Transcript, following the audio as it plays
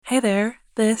there,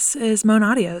 this is Moan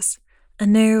Audios, a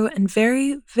new and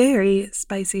very, very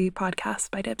spicy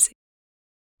podcast by Dipsea.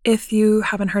 If you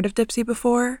haven't heard of Dipsea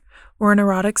before, we're an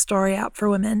erotic story app for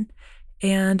women,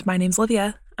 and my name's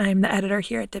Livia. I'm the editor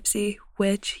here at Dipsea,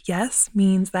 which, yes,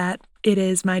 means that it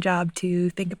is my job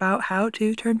to think about how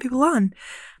to turn people on.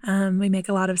 We make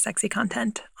a lot of sexy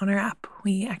content on our app.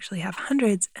 We actually have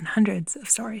hundreds and hundreds of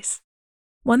stories.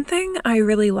 One thing I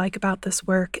really like about this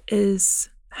work is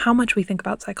how much we think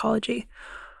about psychology.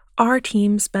 Our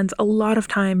team spends a lot of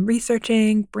time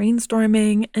researching,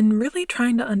 brainstorming, and really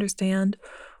trying to understand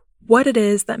what it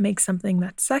is that makes something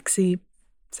that's sexy,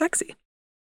 sexy.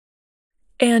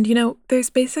 And, there's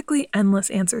basically endless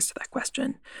answers to that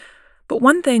question. But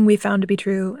one thing we found to be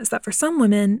true is that for some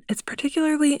women, it's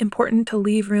particularly important to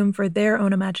leave room for their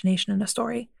own imagination in a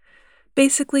story.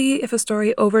 Basically, if a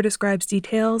story overdescribes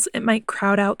details, it might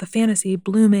crowd out the fantasy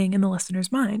blooming in the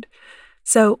listener's mind.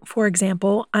 So, for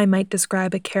example, I might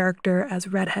describe a character as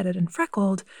redheaded and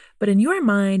freckled, but in your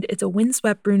mind, it's a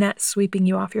windswept brunette sweeping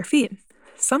you off your feet.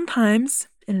 Sometimes,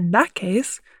 and in that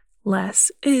case,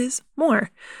 less is more,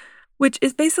 which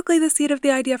is basically the seed of the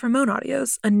idea for Moan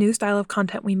Audios, a new style of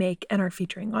content we make and are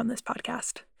featuring on this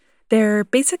podcast. They're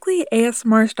basically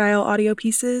ASMR-style audio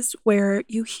pieces where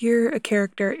you hear a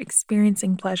character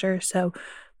experiencing pleasure, so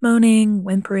moaning,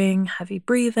 whimpering, heavy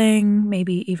breathing,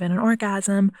 maybe even an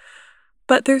orgasm.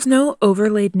 But there's no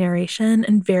overlaid narration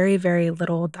and very, very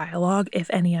little dialogue, if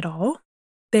any at all.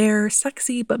 They're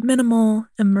sexy but minimal,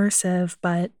 immersive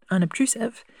but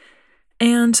unobtrusive.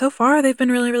 And so far, they've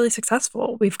been really, really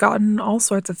successful. We've gotten all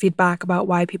sorts of feedback about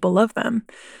why people love them.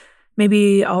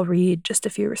 Maybe I'll read just a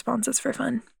few responses for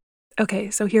fun. Okay,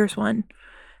 so here's one.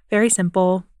 Very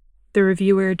simple. The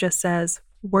reviewer just says,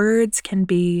 "Words can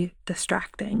be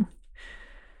distracting."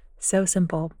 So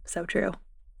simple, so true.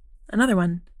 Another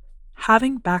one.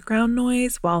 Having background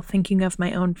noise while thinking of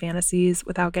my own fantasies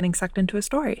without getting sucked into a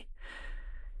story.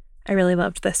 I really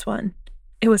loved this one.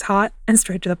 It was hot and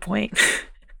straight to the point.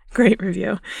 Great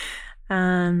review.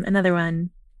 Another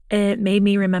one. It made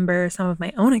me remember some of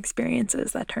my own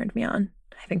experiences that turned me on.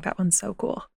 I think that one's so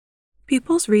cool.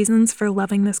 People's reasons for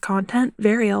loving this content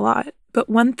vary a lot, but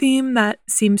one theme that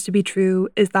seems to be true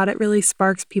is that it really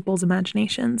sparks people's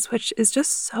imaginations, which is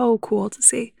just so cool to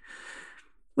see.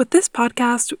 With this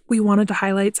podcast, we wanted to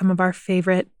highlight some of our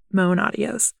favorite Moan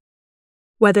Audios.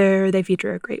 Whether they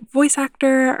feature a great voice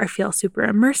actor, or feel super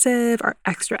immersive, or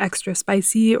extra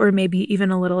spicy, or maybe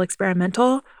even a little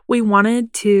experimental, we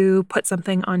wanted to put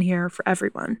something on here for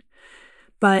everyone.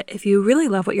 But if you really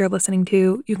love what you're listening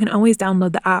to, you can always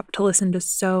download the app to listen to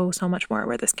so much more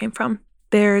where this came from.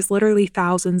 There's literally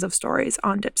thousands of stories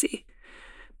on Dipsea.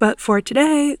 But for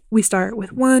today, we start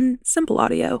with one simple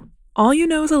audio. All you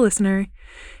know as a listener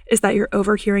is that you're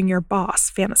overhearing your boss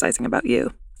fantasizing about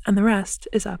you, and the rest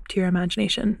is up to your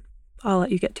imagination. I'll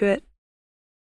let you get to it.